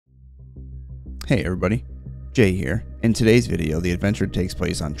Hey everybody, Jay here. In today's video, the adventure takes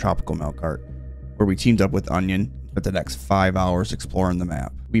place on Tropical Melkhart, where we teamed up with Onion for the next 5 hours exploring the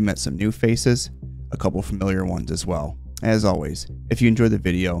map. We met some new faces, a couple familiar ones as well. As always, if you enjoyed the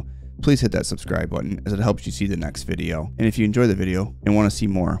video, please hit that subscribe button as it helps you see the next video. And if you enjoy the video and want to see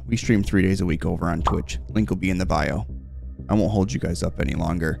more, we stream 3 days a week over on Twitch. Link will be in the bio. I won't hold you guys up any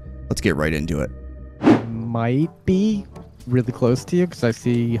longer. Let's get right into it. Might be really close to you because I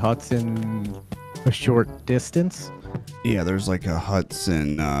see huts in a short distance. Yeah, there's like a huts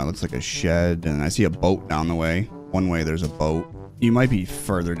and looks like a shed, and I see a boat down the way. One way there's a boat. You might be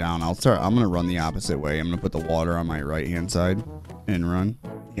further down. I'm gonna run the opposite way. I'm gonna put the water on my right hand side and run.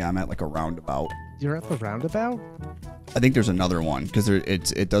 Yeah, I'm at like a roundabout. You're at the roundabout? I think there's another one because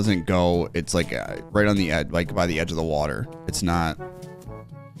it doesn't go. It's like right on the edge, like by the edge of the water. It's not.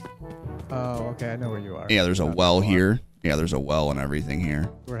 Oh, okay. I know where you are. Yeah, there's a well here. Yeah, there's a well and everything here.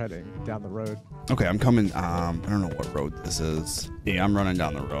 We're heading down the road. Okay, I'm coming. I don't know what road this is. Yeah, I'm running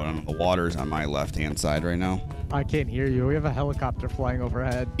down the road. I don't know, the water's on my left-hand side right now. I can't hear you. We have a helicopter flying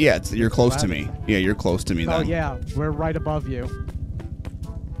overhead. Yeah, you're close to me. Yeah, you're close to me then. Oh, yeah. We're right above you.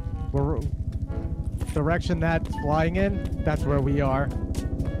 We're direction that's flying in, that's where we are.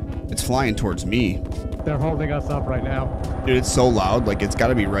 It's flying towards me. They're holding us up right now. Dude, it's so loud. Like, it's got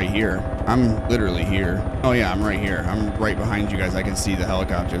to be right here. I'm literally here. Oh, yeah, I'm right here. I'm right behind you guys. I can see the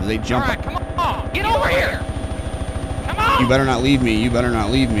helicopter. They jump. All right, come on. Get over here. Come on. You better not leave me. You better not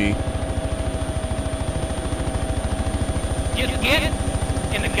leave me. Just get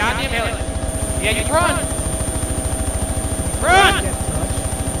in the goddamn helicopter. Yeah, you run. Run.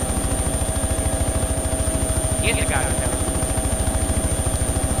 Get in the goddamn helicopter.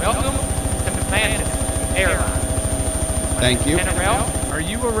 Welcome to the Vantage Airline. Thank you. Are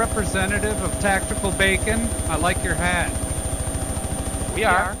you a representative of Tactical Bacon? I like your hat. We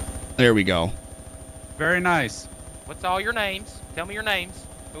are. There we go. Very nice. What's all your names? Tell me your names.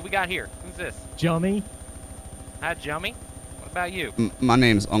 Who we got here? Who's this? Jummy? Hi, Jummy. What about you? My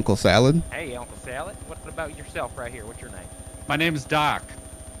name's Uncle Salad. Hey, Uncle Salad. What about yourself right here? What's your name? My name's Doc.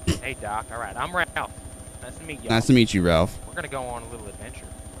 Hey, Doc. All right, I'm Ralph. Nice to meet you. Nice to meet you, Ralph. We're going to go on a little adventure.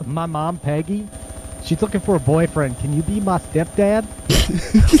 My mom, Peggy. She's looking for a boyfriend. Can you be my stepdad?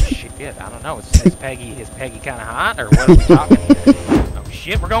 Shit, I don't know. Is Peggy kind of hot, or what are we talking? Oh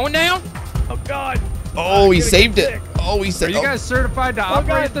shit, we're going down. Oh God! Oh, he saved it. Oh, he saved it. Are you guys certified to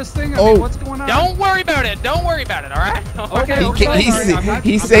operate this thing? I Oh. mean, what's going on? Don't worry about it. Don't worry about it. All right. Okay.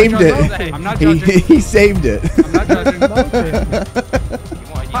 He saved it. I'm not judging. He saved it. I'm not judging.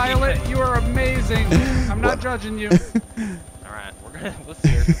 You Pilot, you are amazing. I'm not judging you. All right, we'll see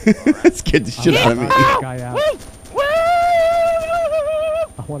her. All right. Scared the shit out of me. Knock this guy out. Woo!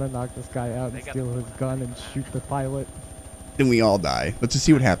 I want to knock this guy out and steal his gun and shoot the pilot. Then we all die. Let's just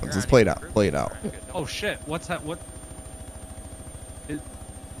see what happens. Let's play it out. Play it out. Oh shit! What's that? What?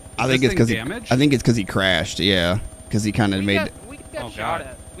 I think it's because he crashed. Yeah, because he kind of made. We got shot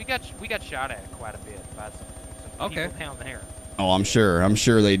at. We got shot at quite a bit by some people down there. Oh, I'm sure. I'm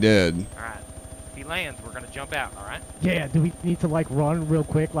sure they did. All right. If he lands, we're gonna jump out. All right. Yeah. Do we need to like run real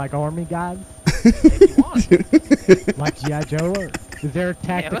quick like army guys? If you want. Like G.I. Joe? Is there a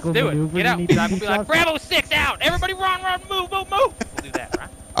tactical yeah, let's do maneuver it. Get out. you need to We'll teach be like, us? Bravo 6 out. Everybody run, move. We'll do that, right?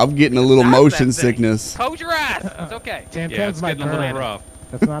 I'm getting a little Stop motion that thing. sickness. Close your eyes. It's okay. Yeah, it's my getting a girl. little rough.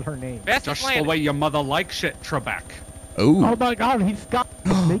 That's not her name. Best Just landed. the way your mother likes shit, Trebek. Oh. Oh my God, he's Scottish.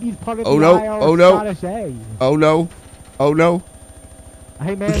 Maybe he's part of Oh, the no. IR Oh, no. Scottish A. Oh no. Oh no.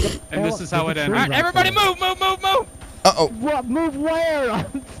 Hey man. And this is how it ends. All right, everybody move. Uh oh. What? Move where?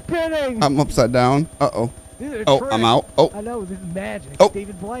 I'm spinning. I'm upside down. Uh oh. This is a Oh, trick. I'm out. Oh. I know, this is magic. Oh.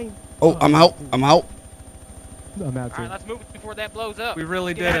 David Blaine. Oh, I'm out. I'm out. I'm out All too. right, let's move before that blows up. We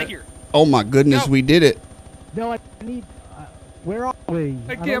really Get did out it. of here. Oh my goodness, Go. we did it. No, I need. Where are we? I don't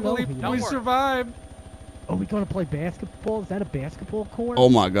can't know believe here. Don't we worry. survived. Are we going to play basketball? Is that a basketball court? Oh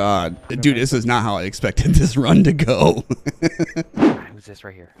my god. Dude, this is not how I expected this run to go. All right, who's this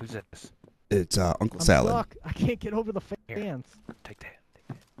right here? Who's this? It's Uncle I'm Salad. stuck. I can't get over the Here. fence. Take that.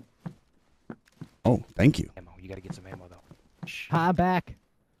 Oh, thank you. Ammo. You gotta get some ammo though. Shh. Hi, I'm back.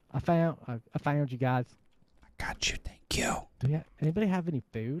 I found you guys. I got you. Thank you. Do anybody have any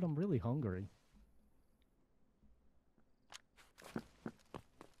food? I'm really hungry.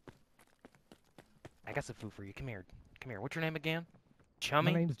 I got some food for you. Come here. What's your name again? My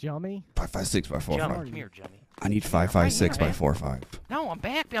Chummy? name's Jummy. 556 by 45. Chummy. Come here, Chummy. I need 556 Right by here, 45. No, I'm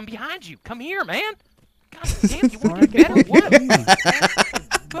back. I'm behind you. Come here, man. God damn, you want to get better?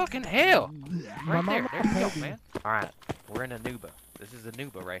 What? Fucking hell. Right there. There you go, man. All right. We're in Anuba. This is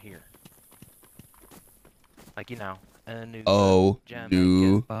Anuba right here. Like, you know, a new Oh, Jamaican.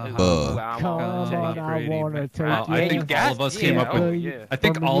 new Come bug. on, I wanna take Well, I you. think all of us came up Oh, with. yeah. I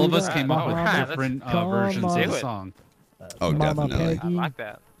think all of us Bermuda, came up with Bahamas. different Come versions on. of the Do it. song. Oh, Mama definitely. I Peggy, like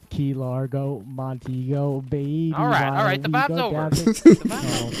that. Key Largo, Montego, baby. All right, the why vibe's we go over. down to- The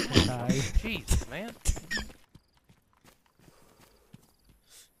vibe's Oh, over. okay. Jesus, man.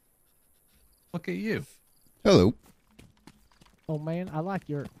 Look at you. Hello. Oh man, I like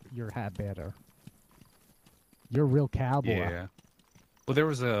your hat better. You're a real cowboy. Yeah. Well, there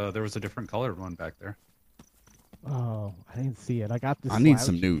was a different colored one back there. Oh, I didn't see it. I got this. I need slouch.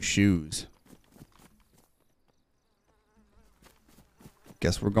 some new shoes.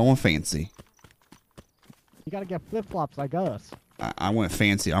 Guess we're going fancy. You gotta get flip flops like us. I went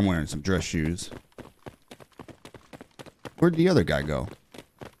fancy. I'm wearing some dress shoes. Where'd the other guy go?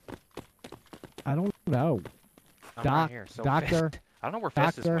 I don't know. I'm Doc- right here. So doctor, Fist. I don't know where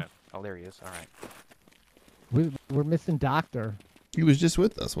Festus doctor. went. Oh, there he is. All right. We're missing Doctor. He was just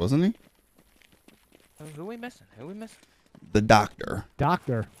with us, wasn't he? Who we missing? Who we missing? The doctor.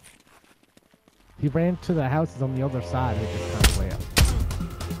 Doctor. He ran to the houses on the other side. They just kind of way up.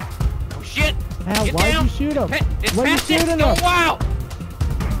 Oh shit! Now, Get why'd down. you shoot him? It's Why you Festus. shooting Go him? wild.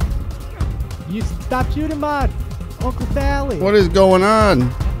 You stop shooting, Mod. Uncle Sally. What is going on?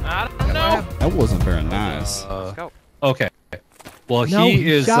 I don't know. That wasn't very nice. Let's go. Okay. Well, No, he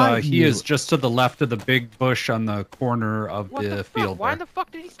he is shot he you. is just to the left of the big bush on the corner of What the the field fuck? Why there. the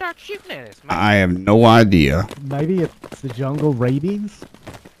fuck did he start shooting at us, man? I have no idea. Maybe it's the jungle rabies.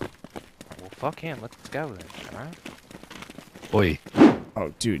 Well, fuck him. Let's go then. All right. Oi.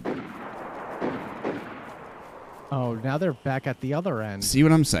 Oh, dude. Oh, now they're back at the other end. See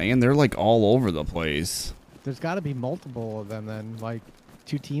what I'm saying? They're like all over the place. There's got to be multiple of them then, like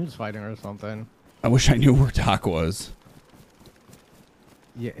 2 teams fighting or something. I wish I knew where Doc was.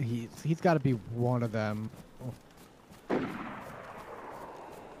 Yeah, he's got to be one of them.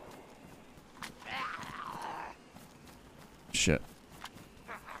 Shit.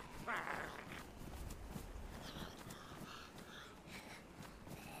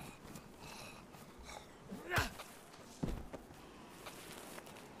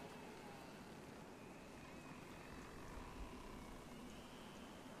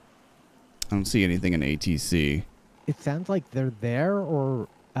 I don't see anything in ATC. It sounds like they're there or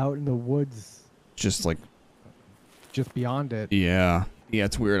out in the woods Just like, just beyond it. yeah. Yeah,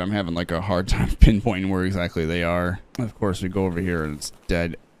 it's weird. I'm having like a hard time pinpointing where exactly they are. Of course, we go over here and it's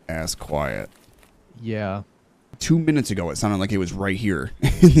dead ass quiet. Yeah. 2 minutes ago, it sounded like it was right here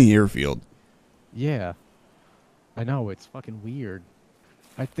in the airfield. Yeah. I know, it's fucking weird.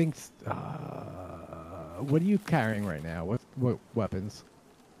 I think... what are you carrying right now? What weapons?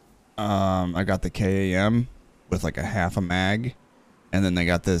 I got the KAM with like a half a mag. And then they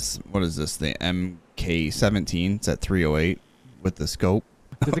got this, what is this? The MK17. It's at 308 with the scope.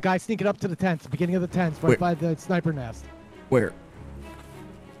 There's a guy sneaking up to the tents, beginning of the tents, right Wait. by the sniper nest. Where?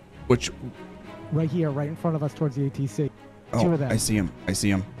 Which? Right here, right in front of us towards the ATC. 2 Oh, of them. I see him. I see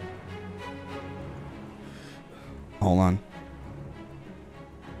him. Hold on.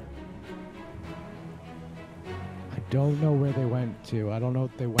 I don't know where they went to. I don't know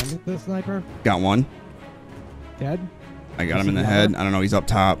if they went with the sniper. Got one. Dead? I got You him in see the the head. other? I don't know. He's up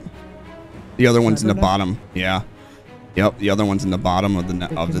top. The other one's in the Sniper nest? bottom. Yeah. Yep. The other one's in the bottom of the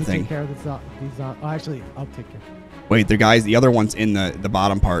Can of the you thing. take care of this, these, oh, actually, I'll take care. Wait, the guys. The other one's in the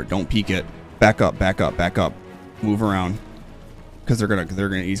bottom part. Don't peek it. Back up. Back up. Back up. Move around. Because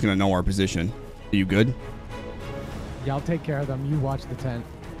he's gonna know our position. Are you good? Yeah, I'll take care of them. You watch the tent.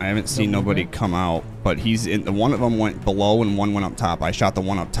 I haven't seen nobody movement? come out, but he's in. The one of them went below and one went up top. I shot the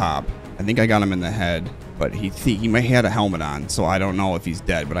one up top. I think I got him in the head, but he may have had a helmet on, so I don't know if he's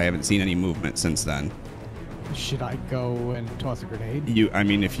dead. But I haven't seen any movement since then. Should I go and toss a grenade? I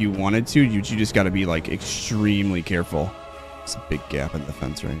mean, if you wanted to, you just got to be like extremely careful. It's a big gap in the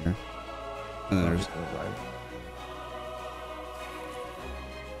fence right here. And then there's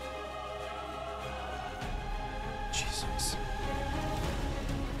Jesus.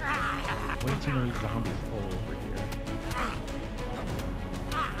 Way too many zombies all over here.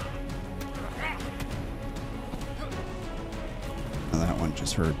 Oh, that one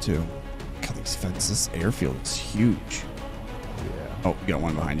just heard too. God, these fences. This airfield is huge. Yeah. Oh, you got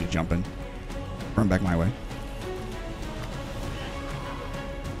one behind you jumping. Run back my way.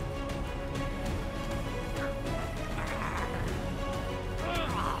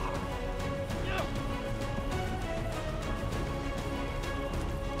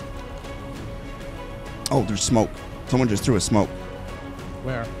 Oh, there's smoke. Someone just threw a smoke.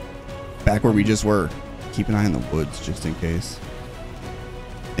 Where? Back where we just were. Keep an eye on the woods just in case.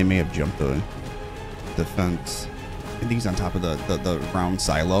 They may have jumped the fence. I think he's on top of the round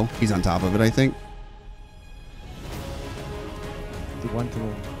silo. He's on top of it, I think. The one to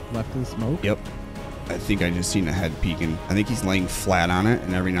the left of the smoke? Yep. I think I just seen a head peeking. I think he's laying flat on it,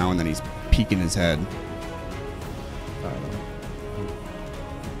 and every now and then he's peeking his head.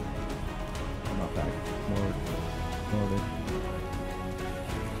 I'm not back. More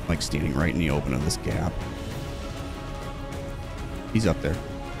Like standing right in the open of this gap. He's up there.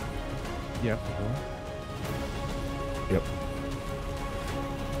 Yep. Yep.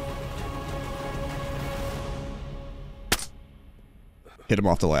 Hit him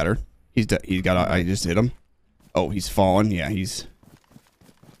off the ladder. He's dead. He's got. I just hit him. Oh, he's fallen. Yeah, he's.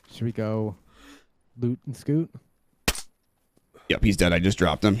 Should we go loot and scoot? Yep, he's dead. I just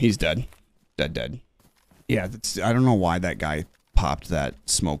dropped him. He's dead. Dead. Yeah, I don't know why that guy popped that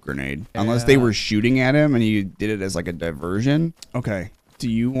smoke grenade. Yeah. Unless they were shooting at him and he did it as like a diversion. Okay. Do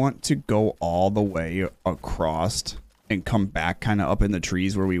you want to go all the way across and come back kind of up in the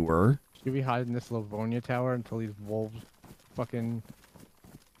trees where we were? Should we hide in this Livonia tower until these wolves fucking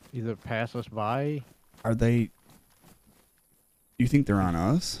either pass us by? Are they... You think they're on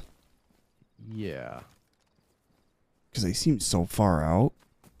us? Yeah. Because they seem so far out.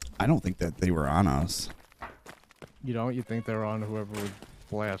 I don't think that they were on us. You don't? You think they're on whoever was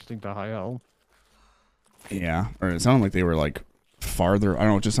blasting to high hell? Yeah. Or it sounded like they were like farther. I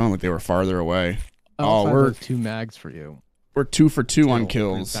don't know. It just sounded like they were farther away. Oh, we're 2 mags for you. We're 2 for 2 on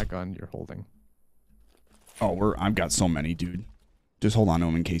kills. Where's that gun you're holding? Oh, I've got so many, dude. Just hold on to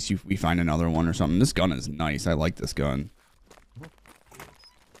them in case we find another one or something. This gun is nice. I like this gun.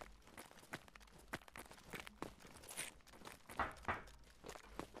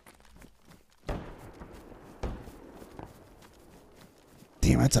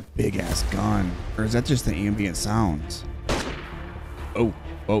 Damn, that's a big ass gun. Or is that just the ambient sounds? Oh,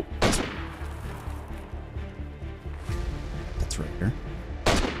 whoa. That's right here.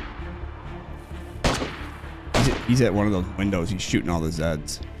 He's at one of those windows. He's shooting all the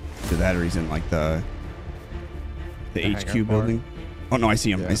Zeds. To that, or he's in like the HQ building. Oh no, I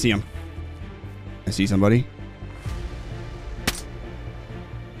see him. Yeah. I see him. I see somebody.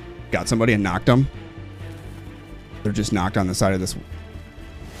 Got somebody and knocked him. They're just knocked on the side of this.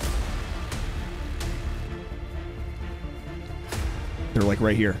 They're like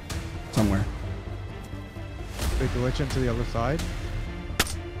right here, somewhere. They glitch into the other side.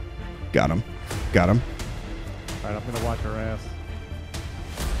 Got him. Got him. Alright, I'm gonna watch her ass.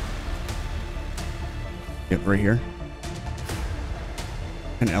 Yep, right here.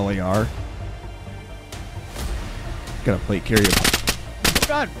 An LAR. Got a plate carrier.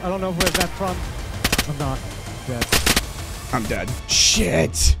 God, I don't know where that's from. I'm not dead. I'm dead.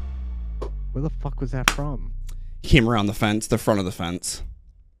 Shit. Where the fuck was that from? Came around the fence, the front of the fence.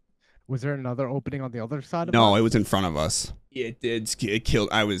 Was there another opening on the other side of No, us? it was in front of us. It did. It killed.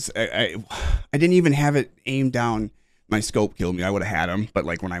 I didn't even have it aimed down. My scope killed me. I would have had him, but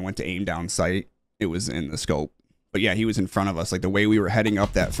like when I went to aim down sight, it was in the scope. But yeah, he was in front of us. Like the way we were heading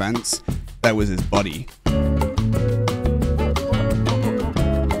up that fence, that was his buddy.